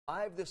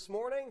Live this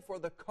morning for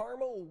the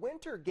Carmel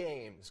Winter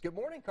Games. Good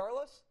morning,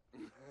 Carlos.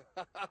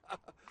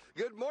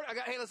 Good morning.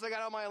 Hey, listen, I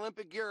got all my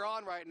Olympic gear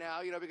on right now,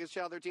 because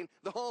Channel 13,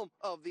 the home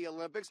of the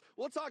Olympics.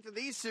 We'll talk to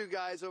these two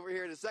guys over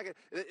here in a second,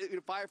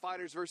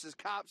 firefighters versus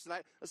cops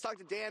tonight. Let's talk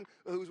to Dan,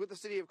 who's with the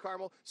city of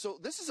Carmel. So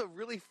this is a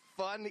really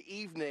fun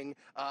evening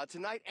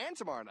tonight and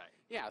tomorrow night.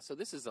 Yeah, so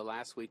this is the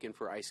last weekend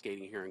for ice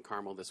skating here in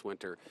Carmel this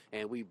winter,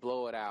 and we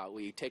blow it out.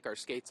 We take our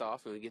skates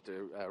off, and we get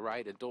to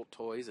ride adult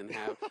toys and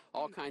have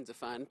all kinds of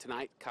fun.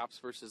 Tonight, cops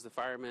versus the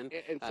firemen.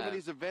 And some of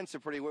these events are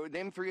pretty.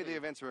 Name three of the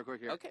events real quick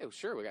here. Okay,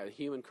 sure. We got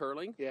human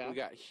curling. Yeah. We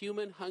got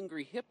human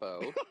hungry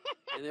hippo.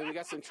 And then we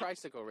got some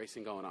tricycle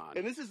racing going on.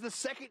 And this is the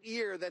second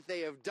year that they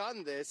have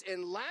done this.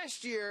 And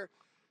last year,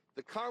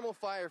 the Carmel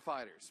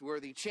firefighters were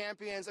the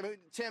champions. I mean,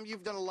 Tim,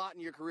 you've done a lot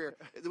in your career.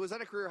 Was that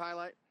a career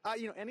highlight?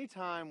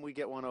 Anytime we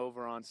get one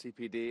over on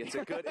CPD, it's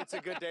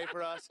a good day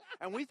for us.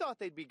 And we thought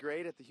they'd be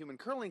great at the human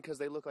curling because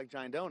they look like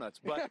giant donuts.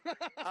 But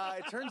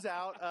it turns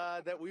out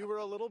that we were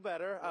a little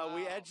better. Wow.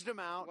 We edged them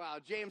out. Wow,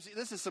 James,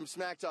 this is some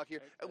smack talk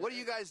here. What are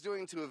you guys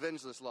doing to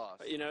avenge this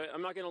loss?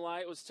 I'm not going to lie,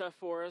 it was tough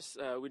for us.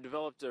 We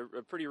developed a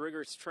pretty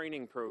rigorous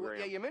training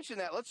program. Yeah, you mentioned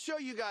that. Let's show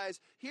you guys.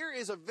 Here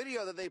is a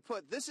video that they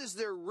put. This is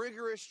their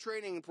rigorous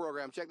training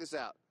program. Check this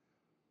out.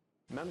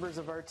 Members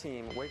of our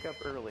team wake up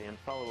early and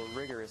follow a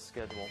rigorous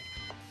schedule.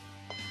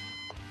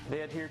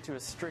 They adhere to a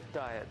strict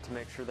diet to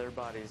make sure their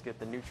bodies get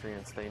the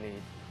nutrients they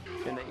need.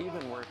 And they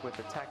even work with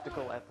a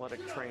tactical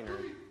athletic trainer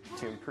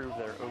to improve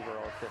their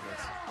overall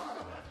fitness.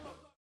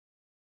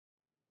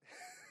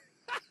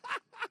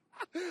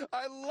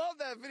 I love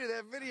that video.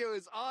 That video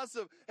is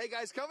awesome. Hey,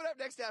 guys, coming up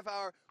next half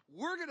hour,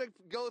 we're going to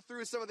go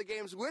through some of the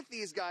games with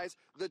these guys,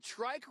 the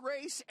trike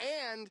race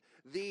and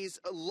these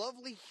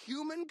lovely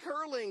human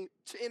curling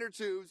inner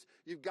tubes.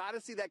 You've got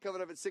to see that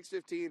coming up at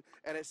 6:15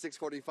 and at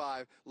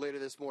 6:45 later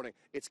this morning.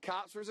 It's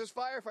cops versus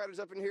firefighters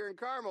up in here in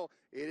Carmel.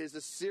 It is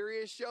a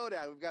serious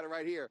showdown. We've got it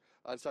right here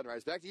on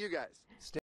Sunrise. Back to you guys.